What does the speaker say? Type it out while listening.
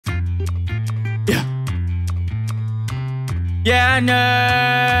Yeah, I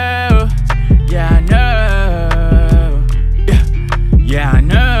know. Yeah, I know. Yeah, I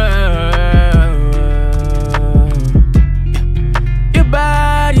know. Your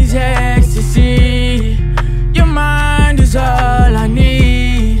body's ecstasy. Your mind is all I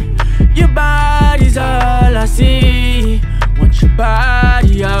need. Your body's all I see. Want your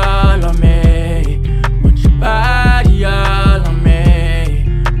body all on me. Want your body all on me.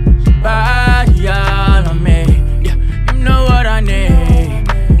 Want your body all on me. Yeah, you know what I need.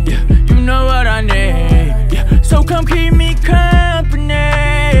 Yeah, you know what I need. Yeah, so come keep me company.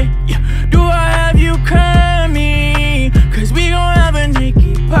 Yeah, do I have you coming? Cause we gon' have a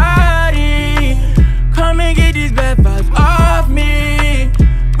naked party. Come and get these bad vibes off me.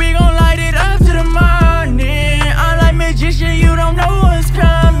 We gon' light it up to the morning. I'm like magician, you don't know what's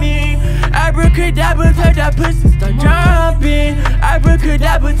coming. Abracadabra, tell that pussy start jumping.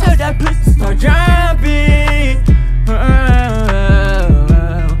 Abracadabra, tell that pussy start jumping.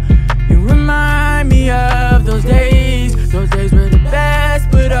 You remind me of those days. Those days were the best,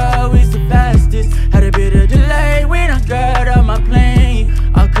 but always the fastest. Had a bit of delay when I got on my plane.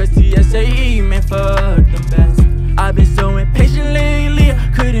 All cause TSA, man, fuck the best. I've been so impatient lately,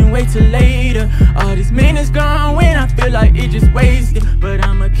 I couldn't wait till later. All these minutes gone when I feel like it just wasted. But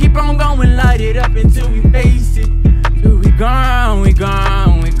I'ma keep on going, light it up until we face it. Till we gone, we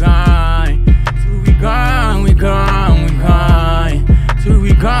gone, we gone. Till we gone, we gone, we gone. Till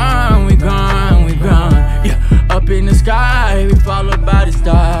we gone, we gone, we gone. Yeah, up in the sky, we followed by the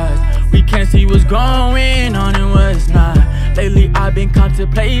stars. We can't see what's going on and what's not. Lately I've been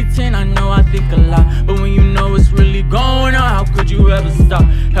contemplating, I know I think a lot. But when you know what's really going on, how could you ever stop?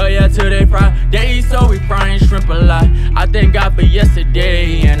 Hell yeah, today Friday, so we frying shrimp a lot. I thank God for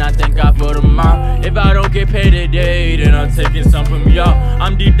yesterday, and I thank God for tomorrow. If I don't get paid today, then I'm taking some from y'all.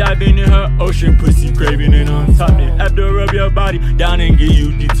 I'm deep diving in her ocean, pussy craving it on top. And after rub your body down and give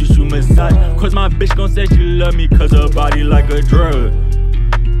you the tissue massage. Cause my bitch gon' say she love me cause her body like a drug.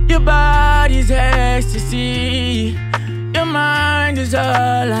 Your body's ecstasy. Your mind is all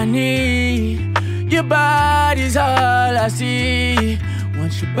I need. Your body's all I see.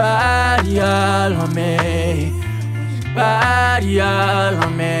 Want your body all on me. Want your body all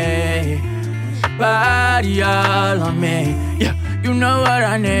on me. Want your body all on me. Yeah, you know what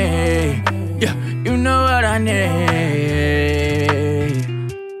I need. Yeah, you know what I need.